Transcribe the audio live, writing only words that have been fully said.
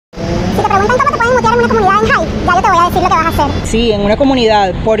preguntan cómo te pueden mutear en una comunidad en Hive, ya yo te voy a decir lo que vas a hacer. Sí, en una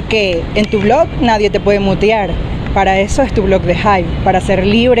comunidad, porque en tu blog nadie te puede mutear. Para eso es tu blog de Hive, para ser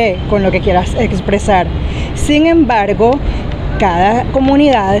libre con lo que quieras expresar. Sin embargo, cada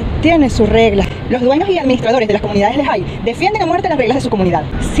comunidad tiene sus reglas. Los dueños y administradores de las comunidades de Hive defienden a muerte las reglas de su comunidad.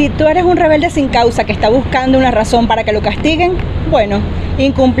 Si tú eres un rebelde sin causa que está buscando una razón para que lo castiguen, bueno,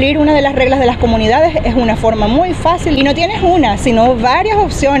 incumplir una de las reglas de las comunidades es una forma muy fácil y no tienes una, sino varias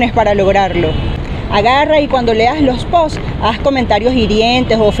opciones para lograrlo. Agarra y cuando leas los posts, haz comentarios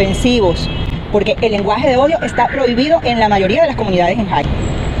hirientes o ofensivos, porque el lenguaje de odio está prohibido en la mayoría de las comunidades en Hive.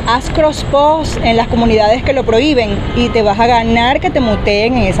 Haz cross-posts en las comunidades que lo prohíben y te vas a ganar que te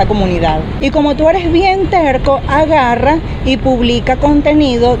muteen en esa comunidad. Y como tú eres bien terco, agarra y publica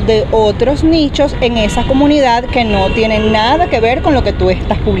contenido de otros nichos en esa comunidad que no tienen nada que ver con lo que tú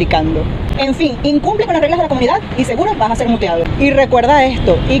estás publicando. En fin, incumple con las reglas de la comunidad y seguro vas a ser muteado. Y recuerda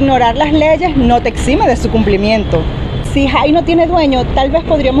esto, ignorar las leyes no te exime de su cumplimiento. Si Hive no tiene dueño, tal vez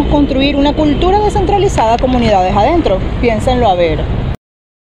podríamos construir una cultura descentralizada, comunidades adentro. Piénsenlo a ver.